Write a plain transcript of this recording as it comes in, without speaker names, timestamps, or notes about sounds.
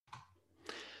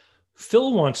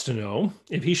Phil wants to know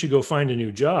if he should go find a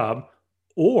new job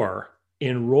or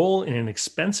enroll in an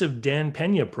expensive Dan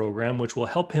Pena program, which will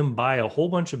help him buy a whole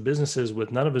bunch of businesses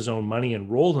with none of his own money and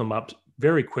roll them up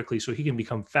very quickly so he can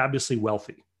become fabulously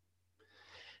wealthy.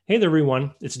 Hey there,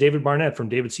 everyone. It's David Barnett from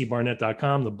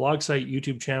davidcbarnett.com, the blog site,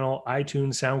 YouTube channel,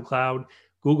 iTunes, SoundCloud,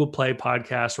 Google Play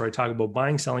podcast, where I talk about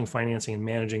buying, selling, financing, and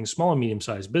managing small and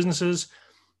medium-sized businesses.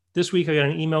 This week, I got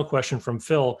an email question from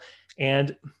Phil.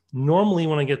 And normally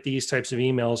when I get these types of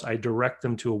emails, I direct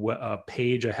them to a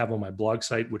page I have on my blog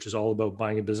site, which is all about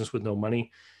buying a business with no money.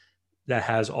 That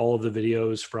has all of the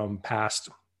videos from past,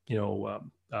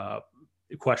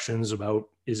 questions about,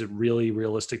 is it really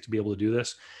realistic to be able to do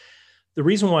this? The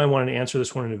reason why I wanted to answer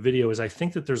this one in a video is I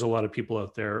think that there's a lot of people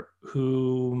out there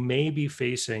who may be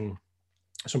facing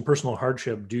some personal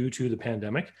hardship due to the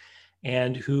pandemic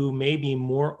and who may be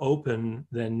more open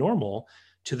than normal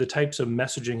to the types of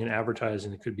messaging and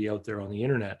advertising that could be out there on the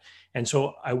internet. And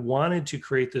so I wanted to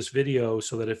create this video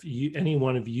so that if any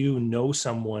one of you know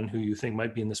someone who you think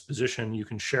might be in this position, you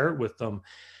can share it with them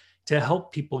to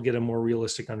help people get a more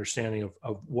realistic understanding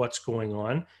of what's going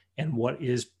on and what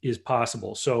is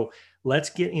possible. So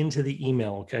let's get into the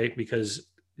email, okay? Because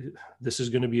this is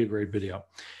going to be a great video.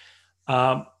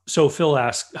 So Phil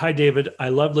asks, "Hi, David. I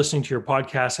love listening to your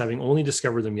podcast, having only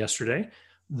discovered them yesterday.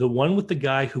 The one with the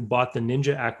guy who bought the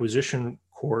Ninja Acquisition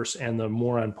course and the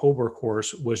Moran Pober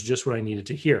course was just what I needed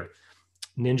to hear."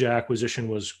 Ninja Acquisition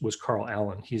was Carl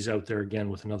Allen. He's out there again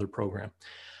with another program.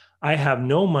 "I have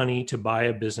no money to buy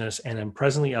a business and am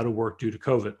presently out of work due to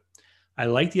COVID. I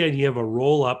like the idea of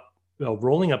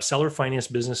rolling up seller finance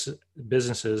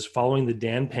businesses following the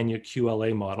Dan Pena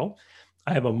QLA model.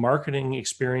 I have a marketing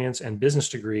experience and business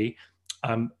degree.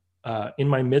 I'm in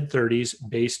my mid-30s,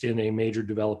 based in a major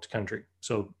developed country."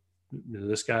 So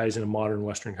this guy's in a modern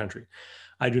Western country.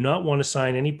 "I do not want to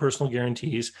sign any personal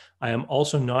guarantees. I am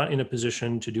also not in a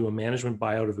position to do a management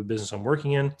buyout of a business I'm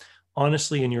working in.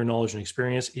 Honestly, in your knowledge and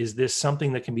experience, is this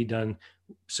something that can be done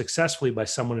successfully by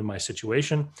someone in my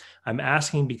situation? I'm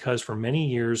asking because for many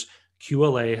years,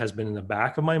 QLA has been in the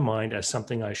back of my mind as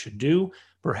something I should do.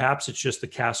 Perhaps it's just the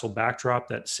castle backdrop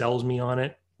that sells me on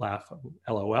it. Laugh,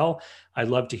 LOL. I'd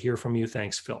love to hear from you.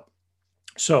 Thanks, Phil."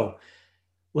 So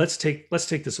let's take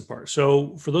this apart.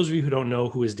 So for those of you who don't know,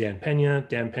 who is Dan Pena?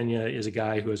 Dan Pena is a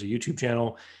guy who has a YouTube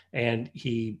channel, and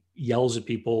he yells at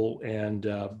people and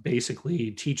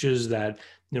basically teaches that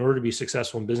in order to be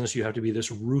successful in business, you have to be this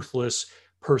ruthless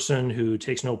person who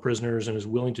takes no prisoners and is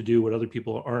willing to do what other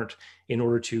people aren't in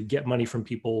order to get money from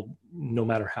people no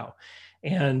matter how.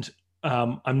 And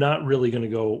I'm not really going to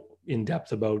go in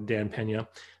depth about Dan Pena.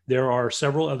 There are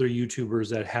several other YouTubers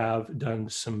that have done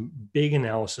some big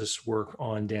analysis work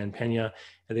on Dan Pena.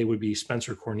 They would be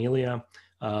Spencer Cornelia.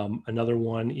 Another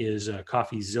one is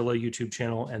CoffeeZilla YouTube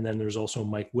channel. And then there's also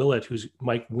Mike Winnett,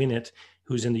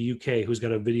 who's in the UK, who's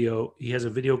got a video. He has a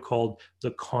video called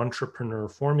The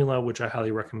Contrepreneur Formula, which I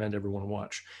highly recommend everyone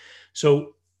watch.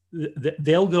 So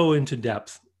they'll go into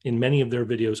depth in many of their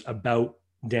videos about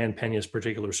Dan Pena's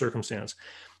particular circumstance.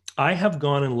 I have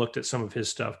gone and looked at some of his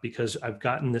stuff because I've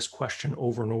gotten this question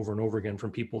over and over and over again from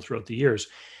people throughout the years.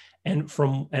 And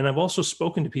I've also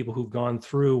spoken to people who've gone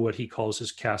through what he calls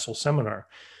his Castle seminar.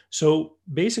 So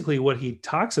basically what he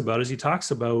talks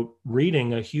about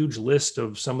reading a huge list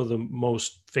of some of the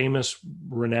most famous,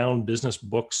 renowned business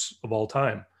books of all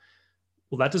time.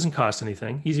 Well, that doesn't cost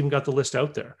anything. He's even got the list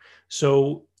out there.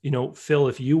 So, Phil,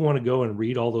 if you want to go and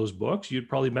read all those books, you'd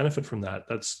probably benefit from that.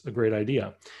 That's a great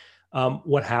idea.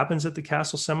 What happens at the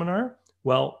Castle seminar?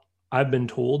 Well, I've been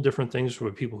told different things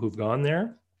from people who've gone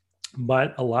there,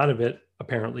 but a lot of it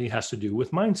apparently has to do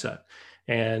with mindset.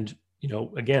 And,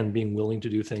 again, being willing to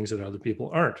do things that other people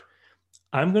aren't.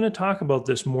 I'm going to talk about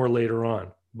this more later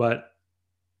on, but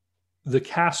the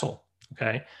castle,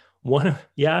 okay?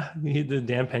 The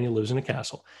Dan Pena lives in a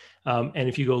castle. And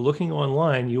if you go looking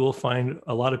online, you will find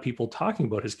a lot of people talking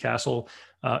about his castle,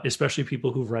 especially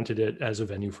people who've rented it as a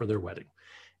venue for their wedding.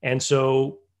 And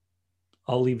so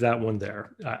I'll leave that one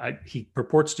there. He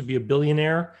purports to be a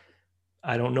billionaire.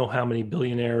 I don't know how many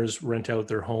billionaires rent out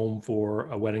their home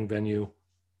for a wedding venue.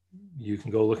 You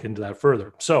can go look into that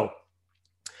further. So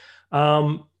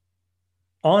on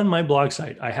my blog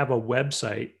site, I have a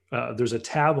website. There's a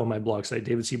tab on my blog site,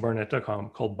 davidcbarnett.com,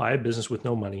 called Buy a Business with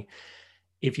No Money.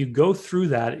 If you go through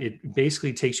that, it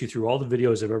basically takes you through all the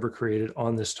videos I've ever created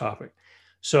on this topic.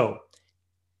 So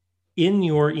in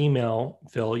your email,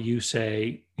 Phil, you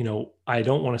say, I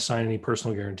don't want to sign any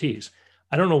personal guarantees.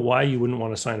 I don't know why you wouldn't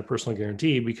want to sign a personal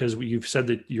guarantee, because you've said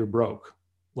that you're broke.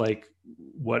 Like,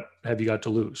 what have you got to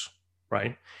lose,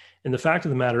 right? And the fact of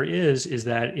the matter is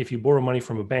that if you borrow money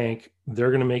from a bank,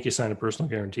 they're going to make you sign a personal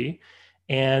guarantee.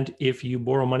 And if you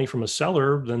borrow money from a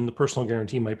seller, then the personal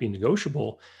guarantee might be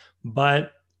negotiable.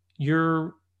 But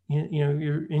you're,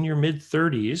 you're in your mid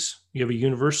 30s, you have a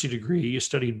university degree, you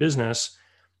studied business,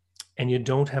 and you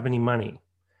don't have any money.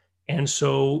 And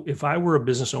so if I were a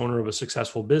business owner of a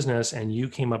successful business and you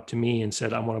came up to me and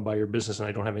said, I want to buy your business and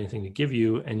I don't have anything to give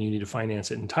you and you need to finance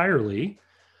it entirely,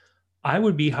 I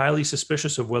would be highly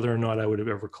suspicious of whether or not I would have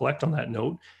ever collect on that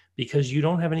note, because you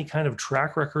don't have any kind of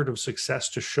track record of success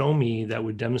to show me that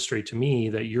would demonstrate to me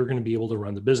that you're going to be able to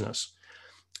run the business.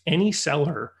 Any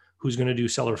seller who's going to do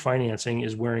seller financing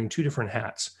is wearing two different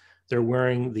hats. They're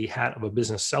wearing the hat of a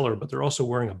business seller, but they're also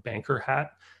wearing a banker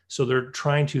hat. So they're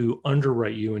trying to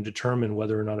underwrite you and determine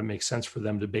whether or not it makes sense for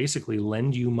them to basically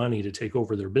lend you money to take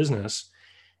over their business.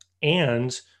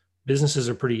 And businesses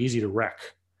are pretty easy to wreck.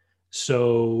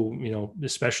 So,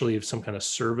 especially if some kind of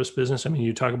service business, I mean,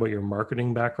 you talk about your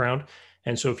marketing background.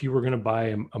 And so if you were going to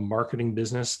buy a marketing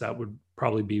business, that would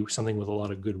probably be something with a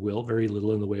lot of goodwill, very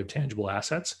little in the way of tangible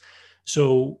assets.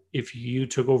 So if you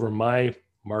took over my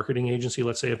marketing agency,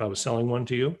 let's say if I was selling one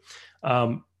to you,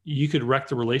 you could wreck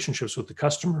the relationships with the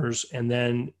customers. And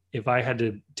then if I had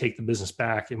to take the business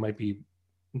back, it might be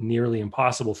nearly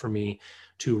impossible for me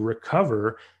to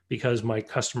recover because my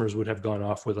customers would have gone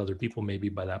off with other people maybe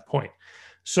by that point.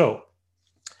 So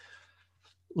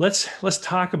let's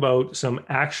talk about some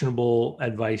actionable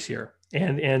advice here.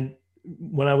 And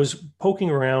when I was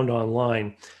poking around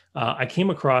online, I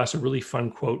came across a really fun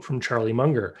quote from Charlie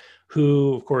Munger,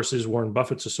 who of course is Warren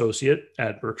Buffett's associate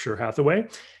at Berkshire Hathaway.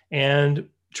 And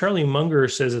Charlie Munger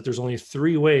says that there's only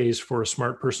 3 ways for a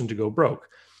smart person to go broke.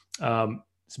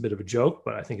 It's a bit of a joke,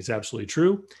 but I think it's absolutely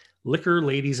true. Liquor,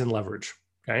 ladies, and leverage.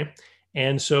 Okay.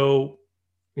 And so,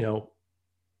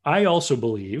 I also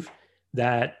believe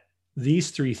that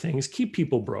these 3 things keep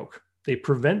people broke. They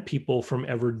prevent people from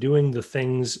ever doing the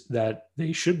things that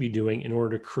they should be doing in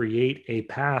order to create a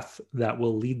path that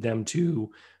will lead them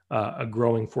to a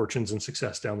growing fortunes and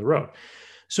success down the road.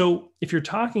 So if you're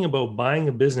talking about buying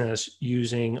a business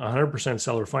using 100%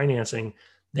 seller financing,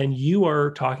 then you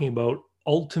are talking about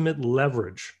ultimate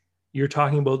leverage. You're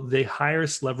talking about the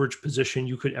highest leverage position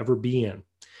you could ever be in.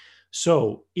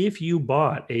 So if you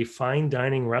bought a fine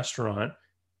dining restaurant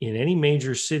in any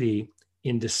major city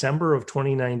in December of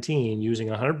 2019 using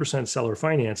 100% seller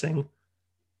financing,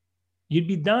 you'd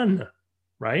be done,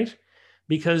 right?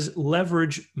 Because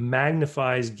leverage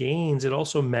magnifies gains. It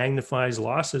also magnifies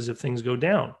losses if things go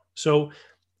down. So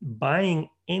buying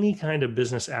any kind of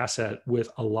business asset with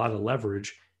a lot of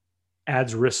leverage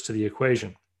adds risk to the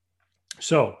equation.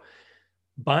 So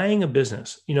buying a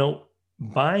business,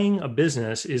 buying a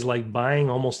business is like buying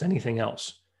almost anything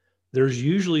else. There's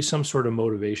usually some sort of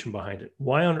motivation behind it.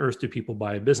 Why on earth do people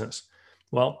buy a business?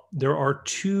 Well, there are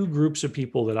 2 groups of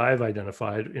people that I've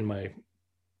identified in my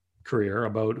career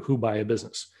about who buy a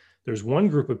business. There's one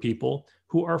group of people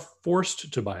who are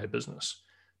forced to buy a business.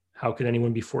 How can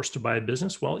anyone be forced to buy a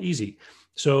business? Well, easy.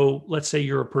 So let's say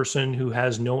you're a person who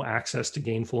has no access to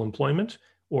gainful employment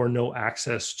or no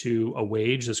access to a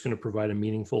wage that's going to provide a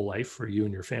meaningful life for you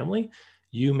and your family.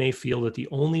 You may feel that the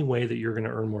only way that you're going to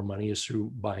earn more money is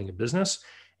through buying a business.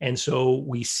 And so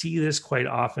we see this quite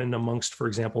often amongst, for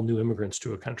example, new immigrants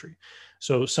to a country.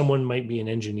 So someone might be an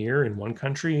engineer in one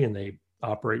country and they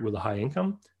operate with a high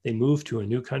income. They move to a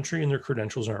new country and their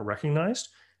credentials aren't recognized.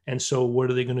 And so what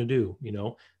are they going to do?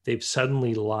 They've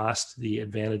suddenly lost the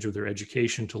advantage of their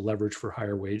education to leverage for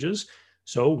higher wages.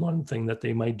 So one thing that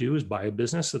they might do is buy a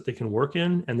business that they can work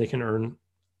in and they can earn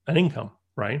an income,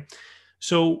 right?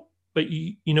 So, but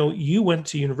you went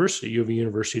to university, you have a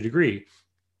university degree.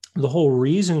 The whole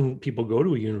reason people go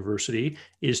to a university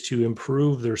is to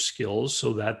improve their skills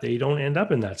so that they don't end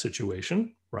up in that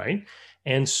situation, right?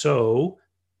 And so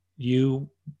you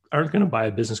aren't going to buy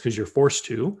a business because you're forced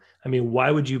to. I mean,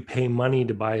 why would you pay money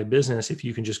to buy a business if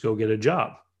you can just go get a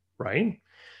job, right?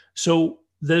 So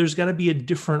there's got to be a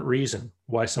different reason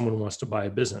why someone wants to buy a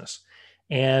business.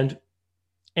 And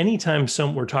anytime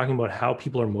we're talking about how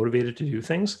people are motivated to do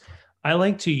things, I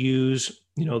like to use,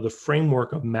 the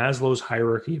framework of Maslow's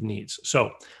hierarchy of needs.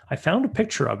 So I found a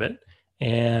picture of it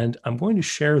and I'm going to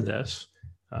share this,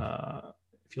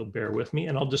 if you'll bear with me,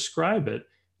 and I'll describe it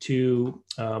to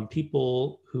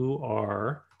people who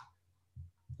are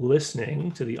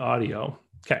listening to the audio.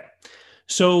 Okay.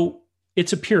 So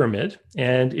it's a pyramid.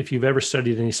 And if you've ever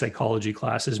studied any psychology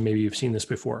classes, maybe you've seen this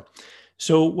before.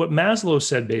 So what Maslow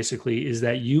said basically is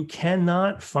that you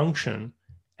cannot function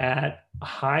at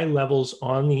high levels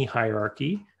on the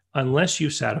hierarchy unless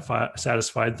you've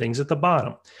satisfied things at the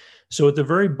bottom. So at the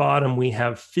very bottom, we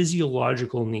have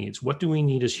physiological needs. What do we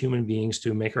need as human beings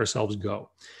to make ourselves go?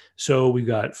 So we've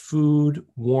got food,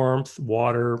 warmth,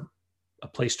 water, a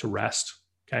place to rest.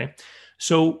 Okay.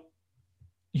 So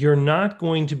you're not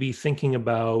going to be thinking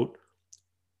about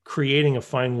creating a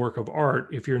fine work of art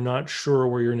if you're not sure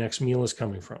where your next meal is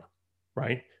coming from,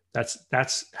 right?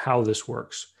 That's how this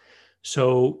works.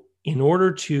 So in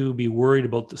order to be worried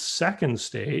about the second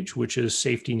stage, which is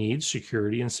safety needs,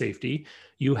 security and safety,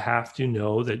 you have to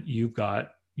know that you've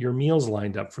got your meals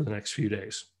lined up for the next few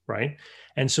days, right?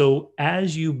 And so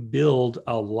as you build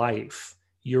a life,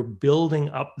 you're building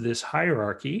up this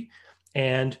hierarchy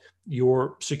and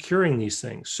you're securing these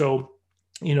things. So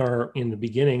in the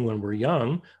beginning, when we're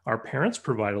young, our parents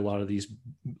provide a lot of these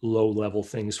low level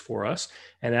things for us,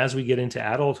 and as we get into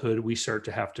adulthood, we start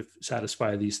to have to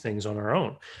satisfy these things on our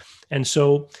own. And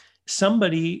so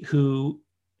somebody who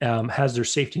has their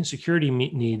safety and security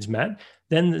needs met,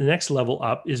 then the next level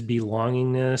up is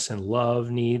belongingness and love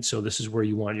needs. So this is where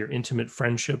you want your intimate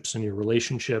friendships and your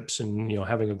relationships and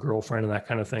having a girlfriend and that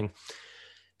kind of thing.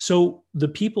 So the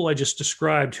people I just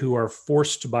described who are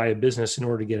forced to buy a business in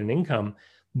order to get an income,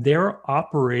 they're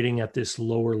operating at this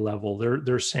lower level.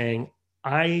 They're saying,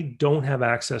 I don't have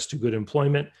access to good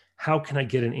employment. How can I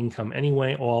get an income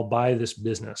anyway? Oh, I'll buy this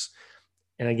business.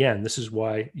 And again, this is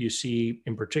why you see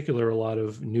in particular a lot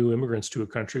of new immigrants to a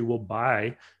country will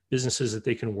buy businesses that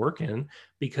they can work in,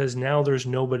 because now there's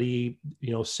nobody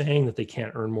saying that they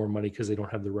can't earn more money because they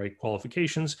don't have the right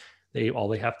qualifications. All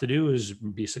they have to do is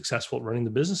be successful at running the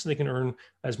business, and they can earn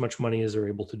as much money as they're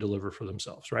able to deliver for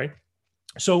themselves, right?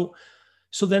 So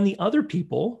then the other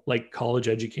people, like college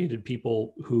educated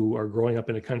people who are growing up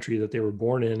in a country that they were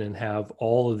born in and have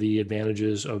all of the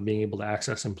advantages of being able to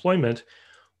access employment,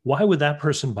 why would that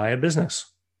person buy a business,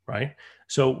 right?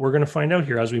 So we're going to find out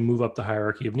here as we move up the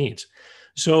hierarchy of needs.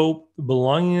 So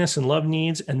belongingness and love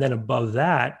needs, and then above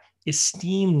that,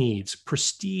 esteem needs,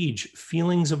 prestige,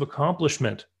 feelings of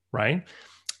accomplishment, right?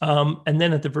 And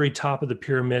then at the very top of the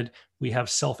pyramid, we have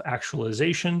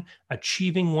self-actualization,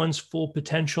 achieving one's full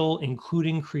potential,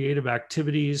 including creative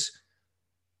activities,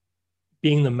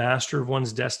 being the master of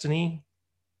one's destiny,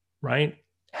 right?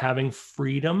 Having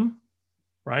freedom,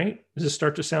 right? Does this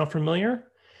start to sound familiar?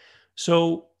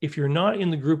 So if you're not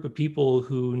in the group of people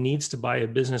who needs to buy a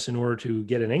business in order to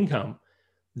get an income,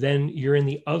 then you're in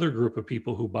the other group of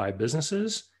people who buy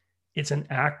businesses. It's an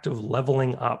act of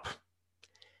leveling up.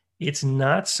 It's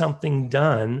not something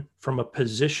done from a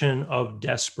position of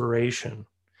desperation.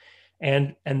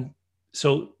 And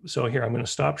so here, I'm going to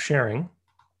stop sharing.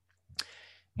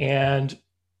 And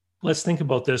let's think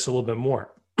about this a little bit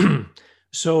more.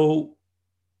 So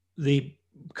the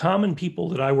common people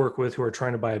that I work with who are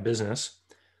trying to buy a business,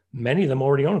 many of them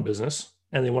already own a business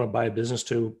and they want to buy a business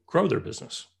to grow their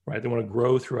business, right? They want to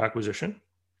grow through acquisition.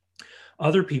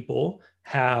 Other people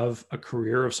have a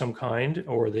career of some kind,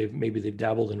 or they've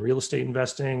dabbled in real estate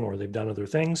investing, or they've done other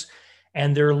things,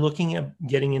 and they're looking at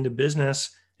getting into business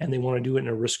and they want to do it in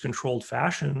a risk-controlled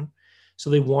fashion. So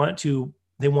they want to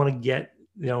get,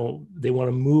 they want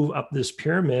to move up this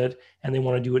pyramid and they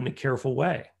want to do it in a careful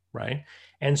way, right?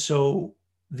 And so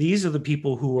these are the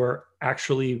people who are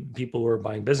actually people who are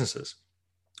buying businesses.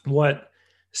 What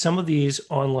some of these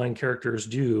online characters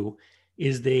do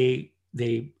is they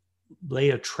lay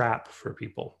a trap for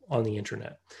people on the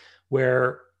internet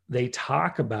where they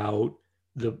talk about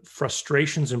the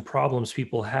frustrations and problems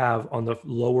people have on the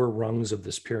lower rungs of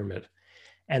this pyramid.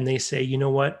 And they say, you know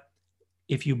what?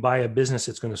 If you buy a business,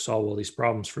 it's going to solve all these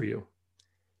problems for you.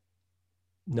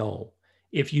 No.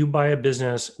 If you buy a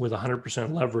business with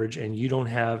 100% leverage and you don't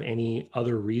have any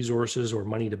other resources or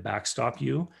money to backstop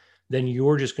you, then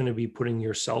you're just going to be putting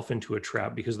yourself into a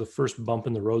trap, because the first bump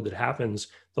in the road that happens,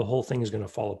 the whole thing is going to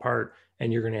fall apart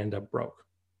and you're going to end up broke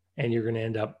and you're going to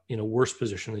end up in a worse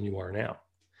position than you are now.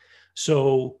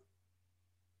 So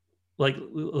like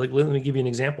let me give you an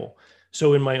example.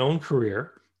 So in my own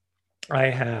career,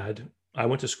 I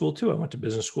went to school too. I went to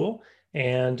business school,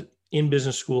 and in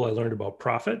business school, I learned about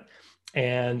profit.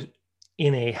 And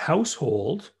in a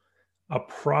household, a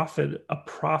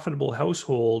profitable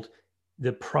household,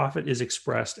 the profit is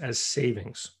expressed as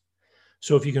savings.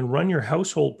 So if you can run your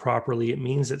household properly, it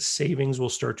means that savings will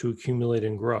start to accumulate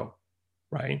and grow,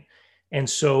 right? And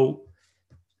so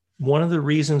one of the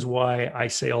reasons why I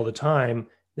say all the time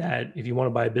that if you want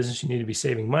to buy a business, you need to be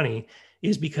saving money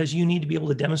is because you need to be able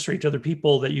to demonstrate to other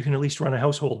people that you can at least run a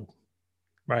household,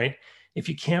 right? If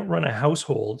you can't run a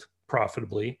household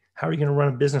profitably, how are you going to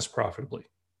run a business profitably,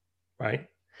 right?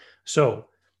 So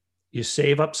you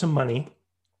save up some money.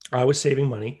 I was saving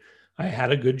money. I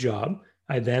had a good job.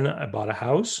 I bought a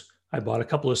house. I bought a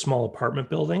couple of small apartment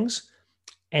buildings.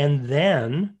 And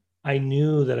then I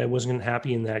knew that I wasn't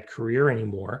happy in that career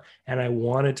anymore. And I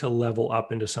wanted to level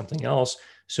up into something else.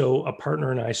 So a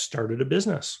partner and I started a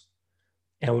business.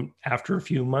 And after a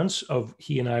few months of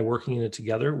he and I working in it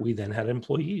together, we then had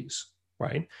employees,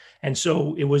 right? And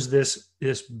so it was this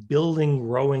building,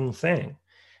 growing thing.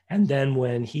 And then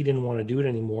when he didn't want to do it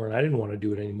anymore and I didn't want to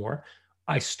do it anymore,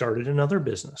 I started another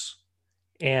business.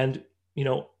 And,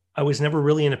 I was never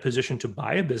really in a position to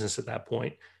buy a business at that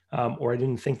point, or I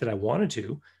didn't think that I wanted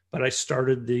to, but I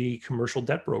started the commercial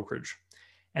debt brokerage.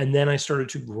 And then I started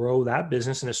to grow that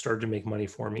business and it started to make money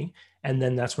for me. And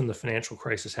then that's when the financial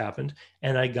crisis happened.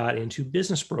 And I got into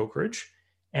business brokerage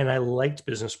and I liked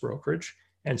business brokerage.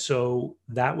 And so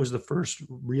that was the first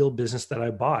real business that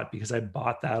I bought because I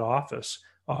bought that office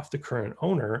off the current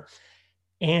owner.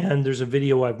 And there's a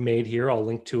video I've made here. I'll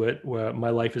link to it. Where my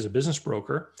life as a business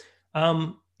broker.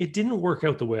 It didn't work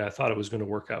out the way I thought it was going to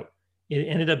work out. It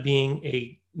ended up being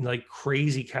a like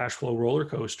crazy cash flow roller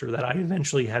coaster that I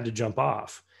eventually had to jump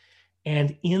off.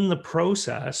 And in the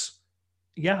process,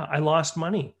 yeah, I lost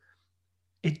money.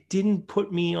 It didn't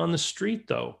put me on the street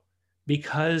though,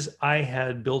 because I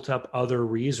had built up other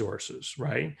resources,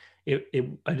 right? I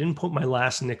didn't put my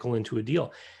last nickel into a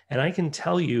deal. And I can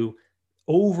tell you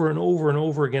over and over and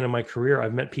over again in my career,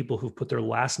 I've met people who've put their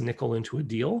last nickel into a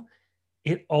deal.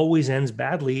 It always ends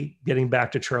badly, getting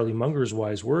back to Charlie Munger's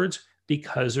wise words,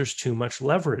 because there's too much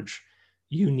leverage.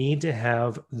 You need to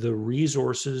have the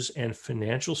resources and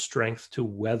financial strength to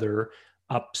weather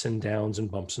ups and downs and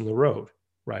bumps in the road,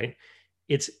 right?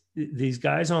 It's these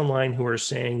guys online who are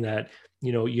saying that,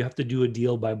 you have to do a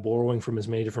deal by borrowing from as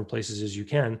many different places as you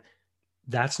can.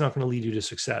 That's not going to lead you to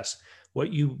success.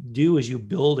 What you do is you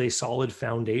build a solid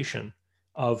foundation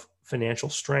of financial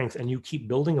strength and you keep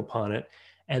building upon it.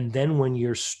 And then when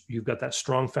you've got that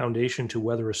strong foundation to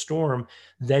weather a storm,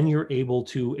 then you're able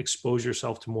to expose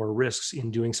yourself to more risks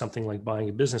in doing something like buying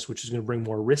a business, which is going to bring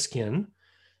more risk in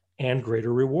and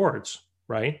greater rewards,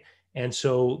 right? And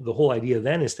so the whole idea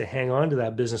then is to hang on to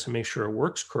that business and make sure it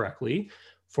works correctly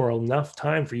for enough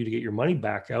time for you to get your money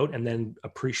back out and then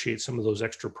appreciate some of those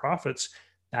extra profits.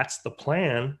 That's the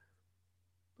plan.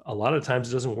 A lot of times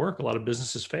it doesn't work. A lot of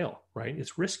businesses fail, right?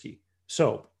 It's risky.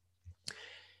 So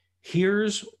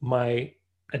here's my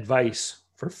advice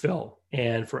for Phil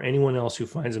and for anyone else who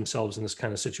finds themselves in this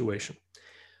kind of situation.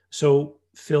 So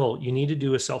Phil, you need to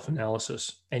do a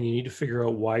self-analysis and you need to figure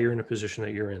out why you're in a position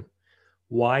that you're in.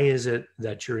 Why is it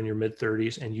that you're in your mid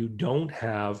 30s and you don't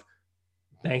have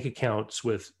bank accounts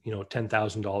with,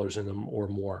 $10,000 in them or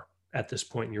more at this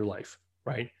point in your life,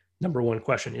 right? Number one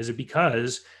question, is it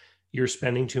because you're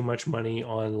spending too much money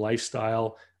on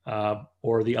lifestyle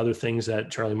or the other things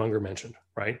that Charlie Munger mentioned,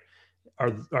 right?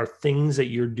 Are things that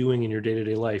you're doing in your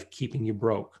day-to-day life keeping you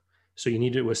broke? So you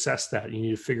need to assess that. You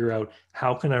need to figure out,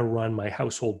 how can I run my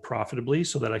household profitably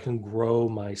so that I can grow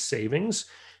my savings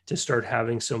to start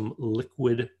having some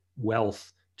liquid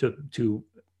wealth to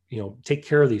take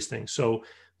care of these things. So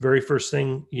very first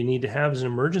thing you need to have is an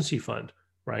emergency fund,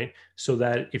 right? So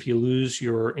that if you lose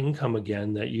your income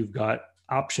again, that you've got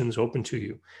options open to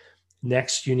you.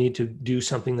 Next, you need to do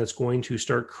something that's going to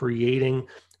start creating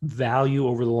value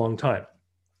over the long time.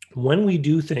 When we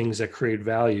do things that create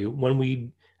value,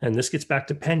 and this gets back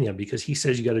to Pena, because he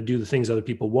says you got to do the things other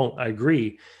people won't. I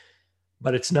agree,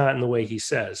 but it's not in the way he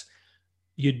says.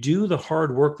 You do the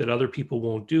hard work that other people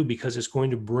won't do because it's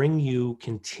going to bring you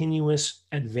continuous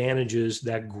advantages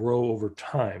that grow over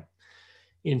time.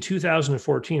 In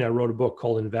 2014, I wrote a book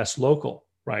called Invest Local,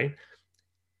 right?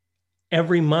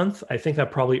 Every month, I think I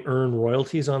probably earn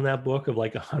royalties on that book of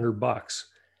like $100.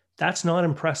 That's not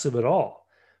impressive at all.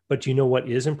 But you know what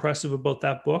is impressive about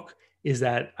that book is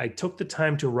that I took the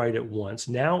time to write it once.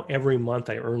 Now every month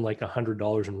I earn like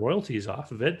 $100 in royalties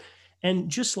off of it. And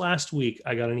just last week,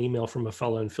 I got an email from a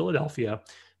fellow in Philadelphia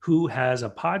who has a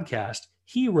podcast.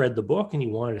 He read the book and he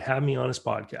wanted to have me on his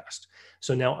podcast.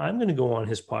 So now I'm going to go on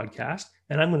his podcast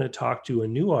and I'm going to talk to a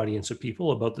new audience of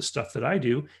people about the stuff that I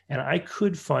do. And I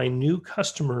could find new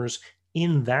customers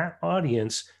in that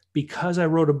audience because I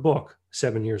wrote a book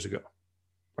 7 years ago,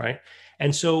 right?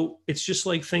 And so it's just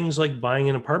like things like buying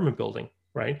an apartment building,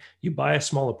 right? You buy a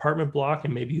small apartment block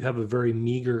and maybe you have a very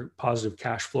meager positive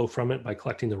cash flow from it by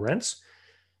collecting the rents.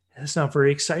 That's not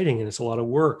very exciting and it's a lot of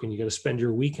work and you got to spend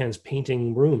your weekends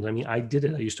painting rooms. I mean, I did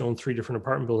it. I used to own 3 different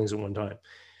apartment buildings at one time.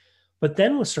 But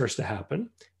then what starts to happen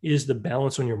is the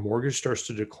balance on your mortgage starts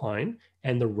to decline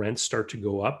and the rents start to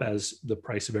go up as the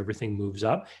price of everything moves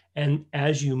up. And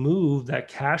as you move, that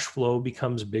cash flow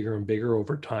becomes bigger and bigger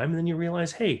over time. And then you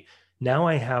realize, hey, now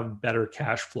I have better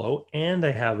cash flow and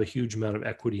I have a huge amount of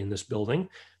equity in this building.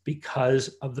 because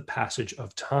of the passage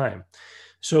of time.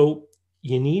 So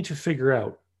you need to figure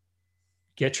out,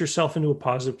 get yourself into a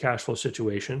positive cash flow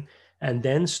situation, and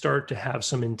then start to have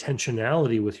some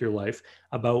intentionality with your life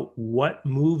about what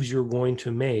moves you're going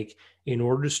to make in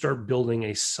order to start building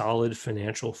a solid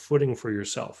financial footing for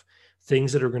yourself.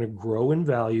 Things that are going to grow in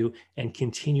value and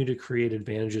continue to create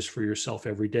advantages for yourself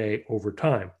every day over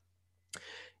time.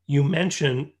 You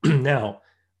mentioned, now,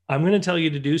 I'm going to tell you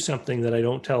to do something that I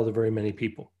don't tell to very many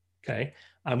people. Okay.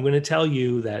 I'm going to tell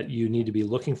you that you need to be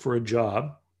looking for a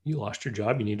job. You lost your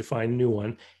job, you need to find a new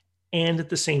one. And at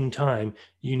the same time,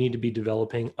 you need to be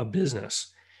developing a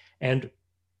business. And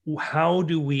how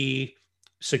do we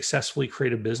successfully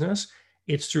create a business?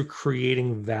 It's through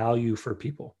creating value for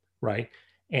people, right?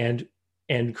 And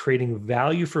creating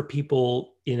value for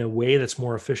people in a way that's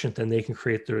more efficient than they can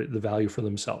create the value for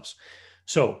themselves.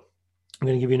 So I'm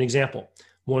going to give you an example.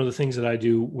 One of the things that I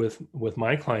do with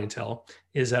my clientele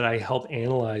is that I help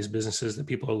analyze businesses that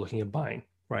people are looking at buying,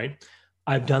 right?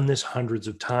 I've done this hundreds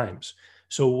of times.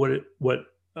 So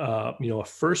a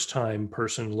first time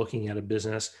person looking at a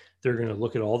business, they're going to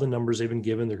look at all the numbers they've been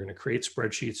given. They're going to create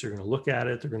spreadsheets. They're going to look at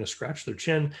it. They're going to scratch their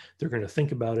chin. They're going to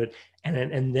think about it.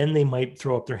 And then they might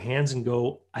throw up their hands and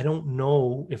go, I don't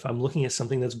know if I'm looking at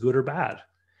something that's good or bad.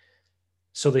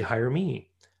 So they hire me.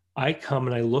 I come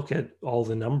and I look at all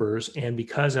the numbers. And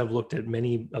because I've looked at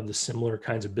many of the similar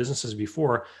kinds of businesses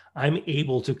before, I'm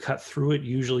able to cut through it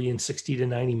usually in 60 to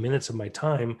 90 minutes of my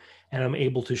time. And I'm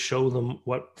able to show them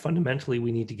what fundamentally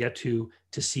we need to get to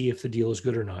see if the deal is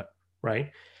good or not.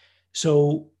 Right.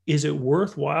 So is it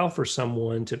worthwhile for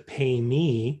someone to pay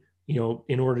me,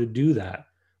 in order to do that?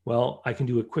 Well, I can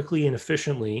do it quickly and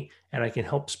efficiently, and I can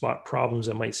help spot problems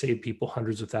that might save people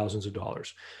hundreds of thousands of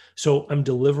dollars. So I'm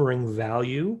delivering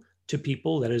value to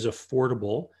people that is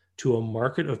affordable to a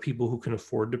market of people who can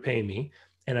afford to pay me.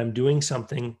 And I'm doing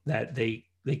something that they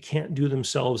can't do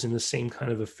themselves in the same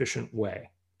kind of efficient way.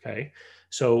 Okay.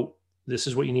 So this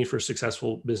is what you need for a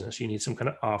successful business. You need some kind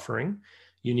of offering.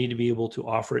 You need to be able to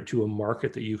offer it to a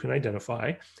market that you can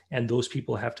identify, and those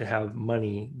people have to have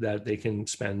money that they can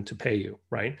spend to pay you,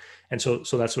 right? And so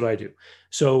that's what I do.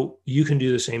 So you can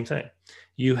do the same thing.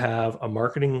 You have a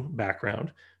marketing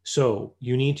background, so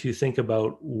you need to think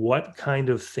about, what kind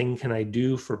of thing can I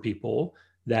do for people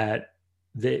that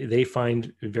they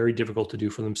find very difficult to do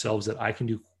for themselves that I can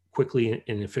do quickly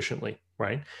and efficiently,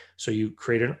 right? So you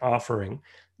create an offering.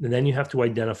 And then you have to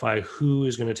identify who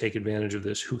is going to take advantage of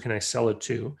this, who can I sell it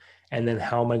to, and then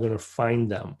how am I going to find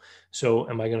them? So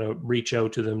am I going to reach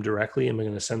out to them directly? Am I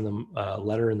going to send them a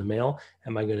letter in the mail?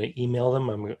 Am I going to email them?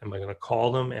 Am I going to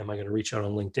call them? Am I going to reach out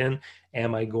on LinkedIn?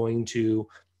 Am I going to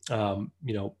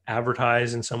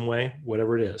advertise in some way,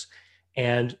 whatever it is?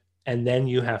 And then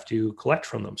you have to collect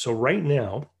from them. So right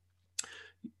now,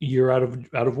 you're out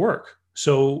of work.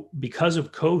 So because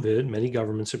of COVID, many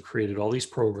governments have created all these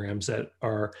programs that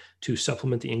are to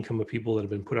supplement the income of people that have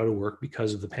been put out of work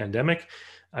because of the pandemic.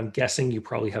 I'm guessing you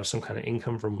probably have some kind of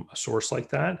income from a source like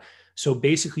that. So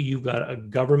basically, you've got a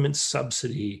government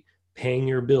subsidy paying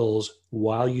your bills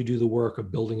while you do the work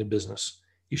of building a business.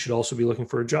 You should also be looking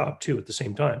for a job too at the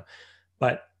same time.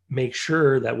 But make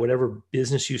sure that whatever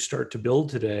business you start to build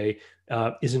today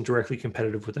isn't directly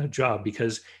competitive with that job,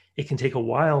 because it can take a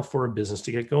while for a business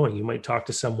to get going. You might talk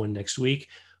to someone next week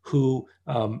who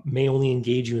may only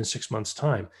engage you in 6 months'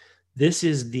 time. This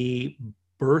is the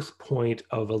birth point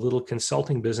of a little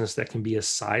consulting business that can be a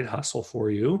side hustle for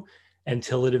you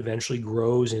until it eventually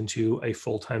grows into a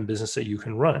full-time business that you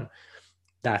can run.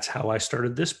 That's how I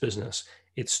started this business.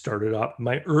 It started off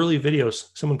my early videos.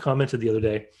 Someone commented the other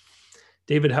day,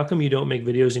 David, how come you don't make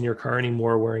videos in your car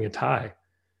anymore wearing a tie?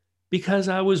 Because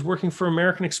I was working for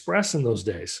American Express in those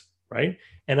days, right?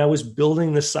 And I was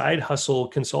building the side hustle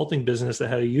consulting business that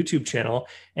had a YouTube channel.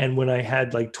 And when I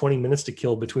had like 20 minutes to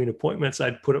kill between appointments,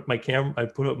 I'd put up my camera,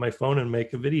 I'd put up my phone and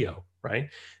make a video, right?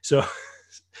 So,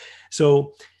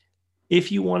 so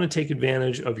if you want to take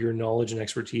advantage of your knowledge and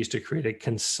expertise to create a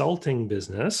consulting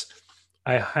business,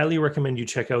 I highly recommend you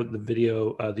check out the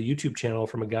video, the YouTube channel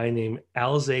from a guy named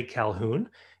Alze Calhoun.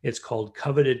 It's called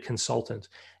Coveted Consultant.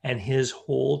 And his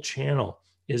whole channel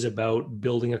is about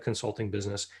building a consulting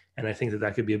business. And I think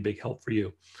that could be a big help for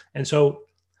you. And so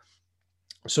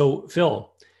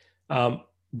Phil,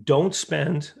 don't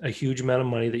spend a huge amount of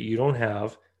money that you don't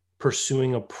have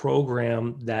pursuing a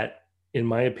program that, in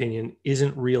my opinion,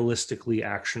 isn't realistically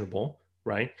actionable,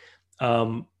 right?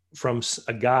 From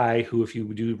a guy who, if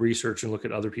you do research and look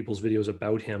at other people's videos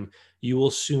about him, you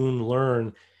will soon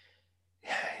learn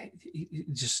he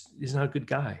just is not a good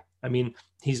guy. I mean,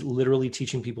 he's literally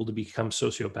teaching people to become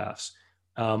sociopaths.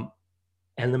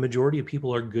 And the majority of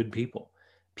people are good people.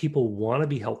 People want to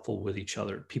be helpful with each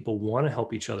other. People want to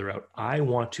help each other out. I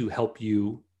want to help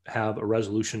you have a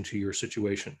resolution to your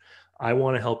situation. I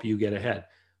want to help you get ahead.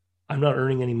 I'm not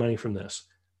earning any money from this.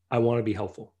 I want to be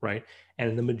helpful, right?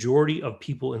 And the majority of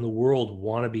people in the world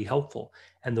want to be helpful.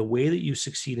 And the way that you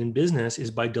succeed in business is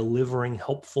by delivering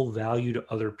helpful value to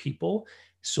other people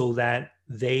so that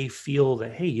they feel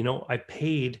that, hey, I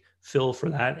paid Phil for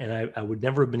that, and I would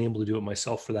never have been able to do it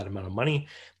myself for that amount of money.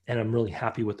 And I'm really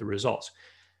happy with the results.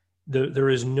 There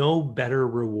is no better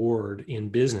reward in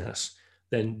business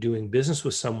than doing business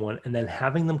with someone and then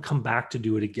having them come back to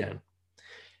do it again.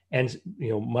 And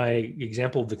my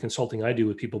example of the consulting I do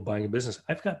with people buying a business,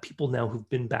 I've got people now who've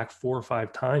been back 4 or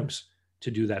 5 times to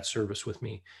do that service with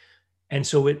me. And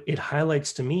so it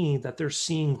highlights to me that they're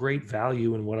seeing great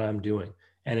value in what I'm doing.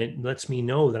 And it lets me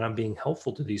know that I'm being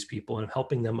helpful to these people and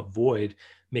helping them avoid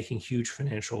making huge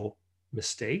financial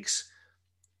mistakes.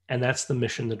 And that's the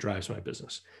mission that drives my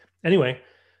business. Anyway,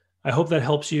 I hope that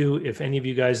helps you. If any of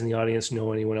you guys in the audience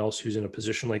know anyone else who's in a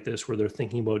position like this, where they're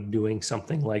thinking about doing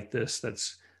something like this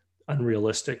that's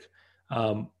unrealistic,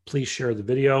 please share the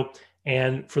video.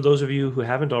 And for those of you who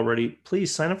haven't already,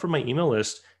 please sign up for my email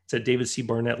list. It's at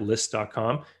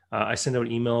davidcbarnettlist.com. I send out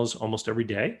emails almost every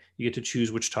day. You get to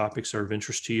choose which topics are of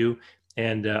interest to you.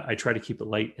 And I try to keep it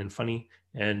light and funny.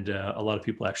 And a lot of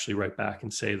people actually write back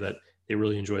and say that they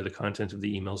really enjoy the content of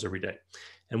the emails every day.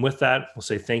 And with that, we'll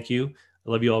say thank you.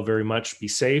 I love you all very much. Be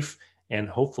safe. And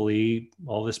hopefully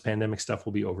all this pandemic stuff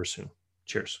will be over soon.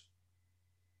 Cheers.